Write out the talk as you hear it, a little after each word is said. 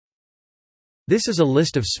This is a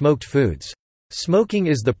list of smoked foods. Smoking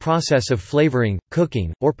is the process of flavoring,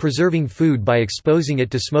 cooking, or preserving food by exposing it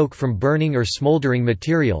to smoke from burning or smoldering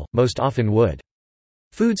material, most often wood.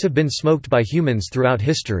 Foods have been smoked by humans throughout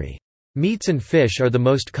history. Meats and fish are the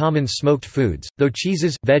most common smoked foods, though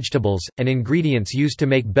cheeses, vegetables, and ingredients used to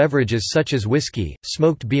make beverages such as whiskey,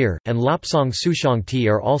 smoked beer, and lapsang souchong tea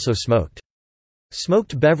are also smoked.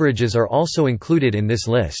 Smoked beverages are also included in this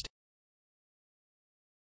list.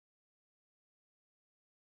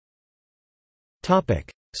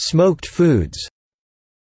 Smoked foods.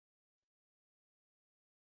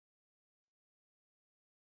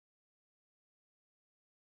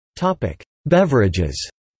 Beverages.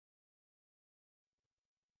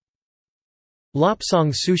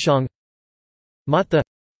 Lapsang souchong, matha.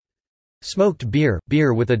 Smoked beer,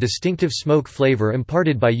 beer with a distinctive smoke flavor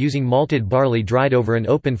imparted by using malted barley dried over an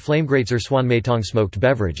open flamegrates or swanmetong. Smoked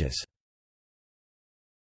beverages.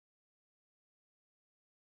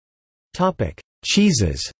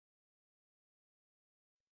 Cheeses.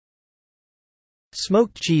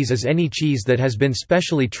 Smoked cheese is any cheese that has been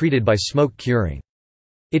specially treated by smoke curing.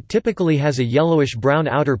 It typically has a yellowish-brown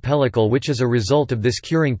outer pellicle which is a result of this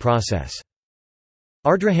curing process.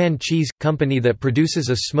 Ardrahan Cheese – company that produces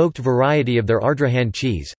a smoked variety of their Ardrahan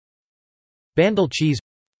cheese. Bandel cheese,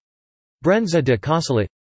 Brenza de Castellet,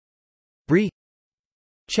 Brie,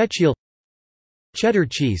 Chechiel, Cheddar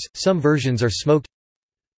cheese, some versions are smoked.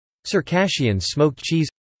 Circassian smoked cheese.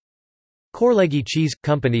 Corleggy Cheese –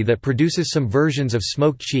 company that produces some versions of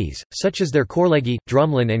smoked cheese, such as their Corleggy,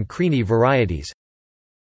 Drumlin and Creamy varieties.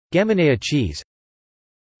 Gaminea cheese.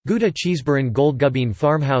 Gouda Cheeseburin Goldgubine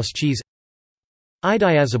Farmhouse cheese.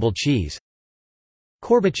 Idiazabal cheese.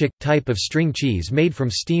 Korbachik – type of string cheese made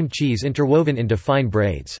from steamed cheese interwoven into fine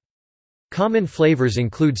braids. Common flavors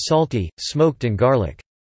include salty, smoked and garlic.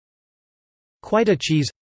 Quita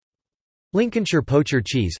cheese. Lincolnshire poacher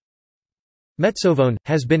cheese. Mezzovone –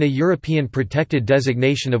 has been a European protected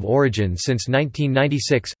designation of origin since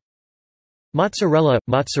 1996. Mozzarella –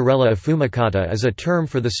 mozzarella affumicata is a term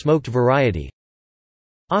for the smoked variety.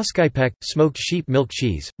 Oskipek – smoked sheep milk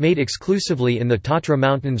cheese, made exclusively in the Tatra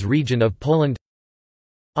Mountains region of Poland.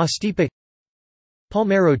 Ostiepek.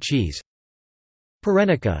 Palmero cheese.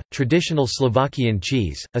 Perenica – traditional Slovakian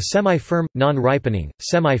cheese, a semi-firm, non-ripening,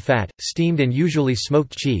 semi-fat, steamed and usually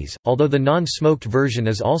smoked cheese, although the non-smoked version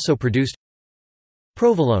is also produced.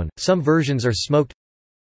 Provolone – some versions are smoked.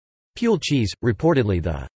 Pule cheese – reportedly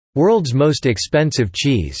the world's most expensive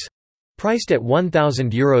cheese, priced at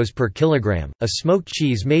 €1,000 per kilogram, a smoked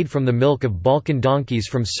cheese made from the milk of Balkan donkeys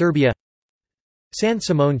from Serbia. San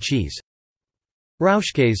Simone cheese.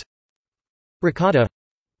 Rauschkäse. Ricotta.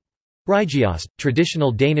 Rygeost,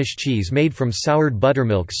 traditional Danish cheese made from soured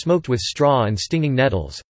buttermilk smoked with straw and stinging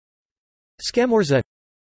nettles. Scamorza.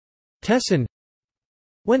 Tessin.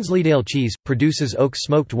 Wensleydale cheese – produces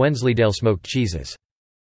oak-smoked Wensleydale smoked cheeses.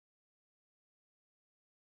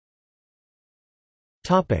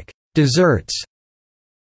 Desserts.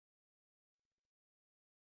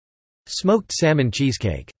 Smoked salmon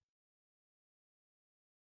cheesecake.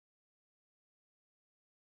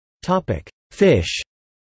 Fish.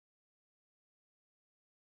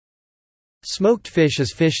 Smoked fish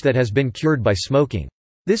is fish that has been cured by smoking.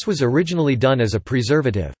 This was originally done as a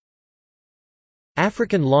preservative.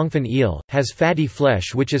 African longfin eel – has fatty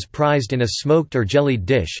flesh which is prized in a smoked or jellied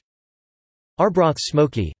dish. Arbroath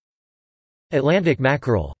smoky. Atlantic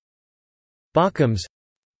mackerel. Bokkums.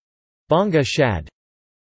 Bonga shad.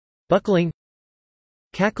 Buckling.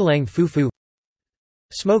 Kakalang fufu.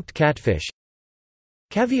 Smoked catfish.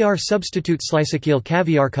 Caviar substitute sliceakeel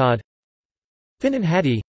caviar cod. Finnan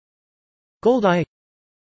haddie. Goldeye.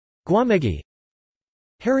 Guamegi.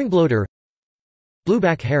 Herringbloater.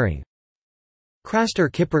 Blueback herring.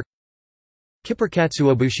 Craster kipper. Kipper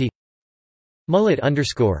katsuobushi. Mullet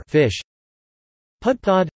 _ fish.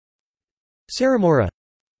 Pudpod. Saramora.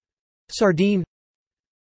 Sardine.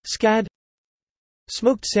 Scad.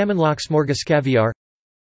 Smoked salmon loxmorgas caviar.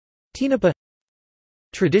 Tinapa.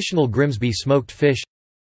 Traditional Grimsby smoked fish.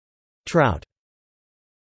 Trout.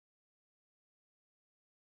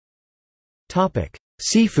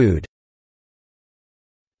 Seafood.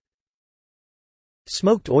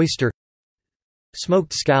 Smoked oyster.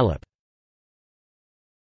 Smoked scallop.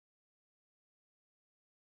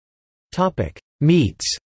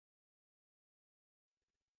 Meats.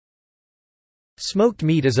 Smoked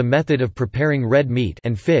meat is a method of preparing red meat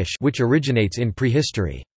and fish which originates in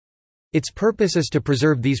prehistory. Its purpose is to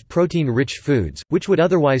preserve these protein-rich foods, which would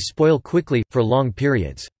otherwise spoil quickly, for long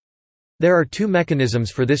periods. There are two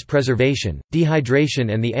mechanisms for this preservation: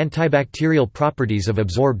 dehydration and the antibacterial properties of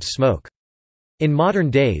absorbed smoke. In modern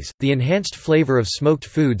days, the enhanced flavor of smoked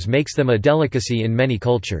foods makes them a delicacy in many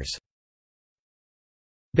cultures.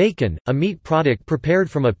 Bacon, a meat product prepared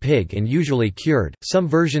from a pig and usually cured. Some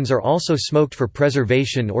versions are also smoked for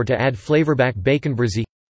preservation or to add flavor. Bacon brézé.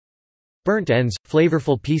 Burnt ends,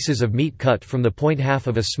 flavorful pieces of meat cut from the point half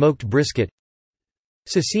of a smoked brisket.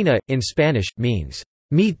 Cecina, in Spanish, means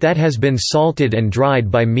meat that has been salted and dried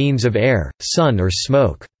by means of air, sun or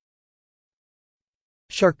smoke.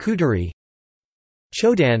 Charcuterie.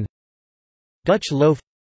 Chodan. Dutch loaf.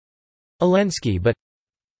 Alensky but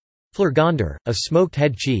Vleergander, a smoked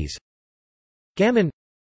head cheese. Gammon.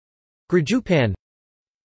 Grajupan.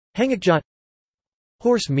 Hangakjot.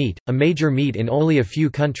 Horse meat, a major meat in only a few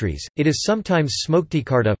countries, it is sometimes smoked.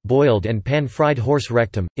 Tikarta, boiled and pan-fried horse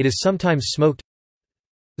rectum, it is sometimes smoked.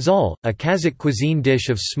 Zal, a Kazakh cuisine dish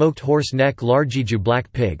of smoked horse neck. Largiju, black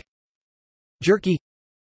pig. Jerky.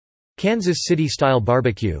 Kansas City-style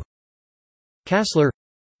barbecue. Kassler.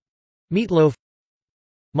 Meatloaf.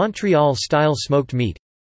 Montreal-style smoked meat.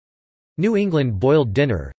 New England boiled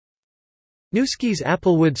dinner. Newski's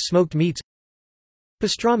applewood smoked meats.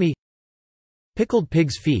 Pastrami. Pickled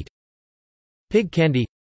pig's feet. Pig candy.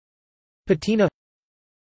 Patina.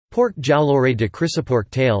 Pork jowlore de chrysopork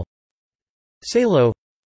tail. Salo.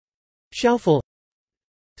 Schaufel.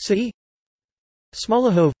 Sai.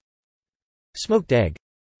 Smolahove. Smoked egg.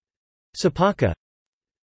 Sapaka.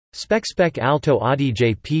 Speck alto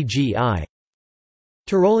adige pgi.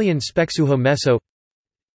 Tyrolean spexuho meso.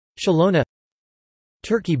 Shalona.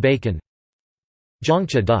 Turkey bacon.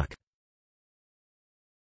 Jongcha duck.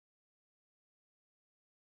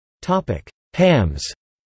 Hams.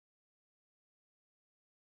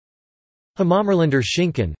 Hammerländer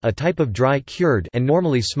Schinken, a type of dry cured and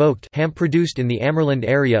normally smoked ham produced in the Ammerland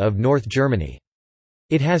area of North Germany.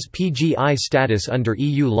 It has PGI status under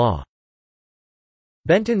EU law.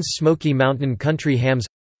 Benton's Smoky Mountain Country Hams.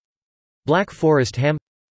 Black Forest ham.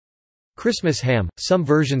 Christmas ham, some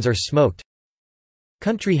versions are smoked.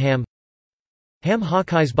 Country ham. Ham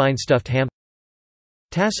Hockheisbein stuffed ham.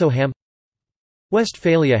 Tasso ham.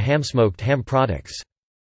 Westphalia ham. Smoked ham products.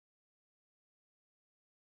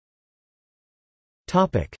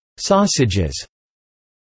 Sausages.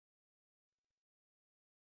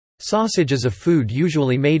 Sausage is a food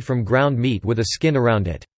usually made from ground meat with a skin around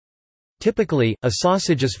it. Typically, a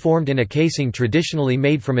sausage is formed in a casing traditionally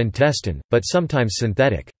made from intestine, but sometimes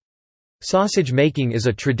synthetic. Sausage making is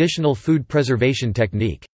a traditional food preservation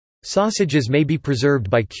technique. Sausages may be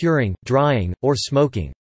preserved by curing, drying, or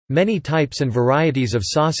smoking. Many types and varieties of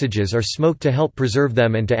sausages are smoked to help preserve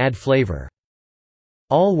them and to add flavor.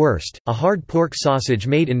 Allwurst, a hard pork sausage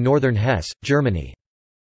made in northern Hesse, Germany.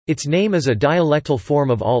 Its name is a dialectal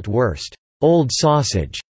form of Alt-Wurst, old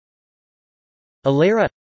sausage. Alera.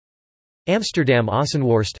 Amsterdam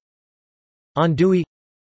Ossenwurst. Andouille.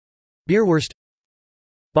 Bierwurst.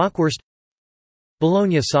 Bockwurst.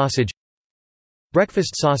 Bologna sausage.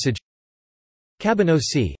 Breakfast sausage.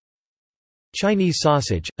 Cabanossi. Chinese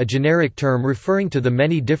sausage, a generic term referring to the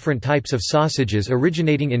many different types of sausages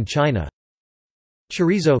originating in China.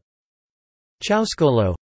 Chorizo.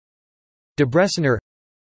 Chowskolo. Debreciner.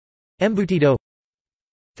 Embutido.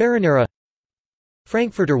 Farinera.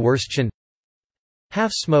 Frankfurter Würstchen.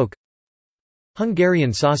 Half-smoke.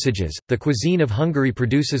 Hungarian sausages. The cuisine of Hungary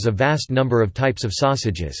produces a vast number of types of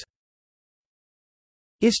sausages.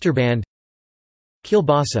 Isterband.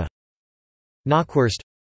 Kielbasa. Knockwurst.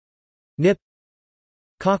 Nip.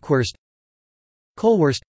 Kockwurst.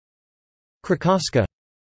 Kohlwurst. Krakowska.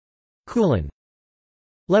 Kulen.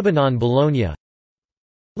 Lebanon Bologna.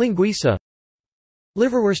 Linguiça.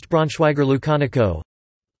 Liverwurst. Braunschweiger Lucanico.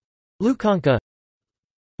 Lukanka.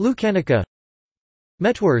 Lukanica.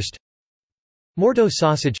 Metwurst. Morto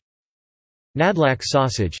sausage. Nadlak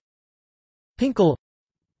sausage. Pinkel.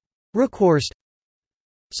 Rookwurst.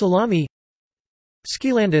 Salami.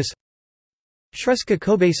 Skilandis. Shreska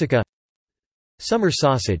kobasica. Summer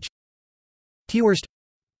sausage. Teewurst.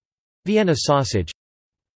 Vienna sausage.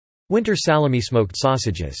 Winter salami. Smoked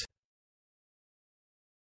sausages.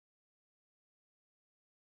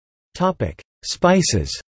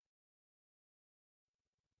 Spices.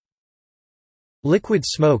 Liquid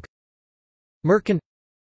smoke. Mercan.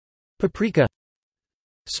 Paprika.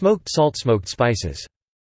 Smoked salt. Smoked spices.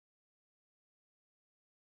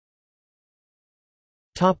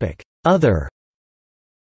 Other.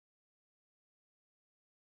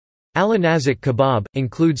 Alanazik kebab,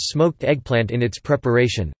 includes smoked eggplant in its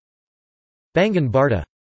preparation. Bangan barda.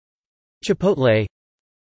 Chipotle.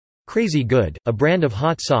 Crazy Good, a brand of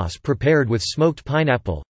hot sauce prepared with smoked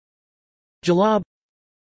pineapple. Jalab.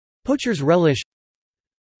 Poacher's relish.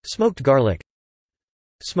 Smoked garlic.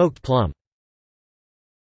 Smoked plum.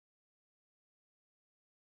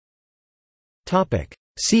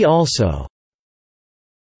 See also.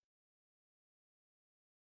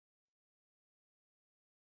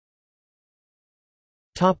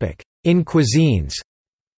 In cuisines.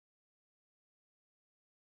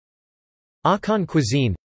 Akan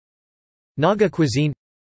cuisine, Naga cuisine,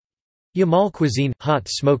 Yamal cuisine – hot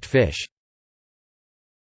smoked fish.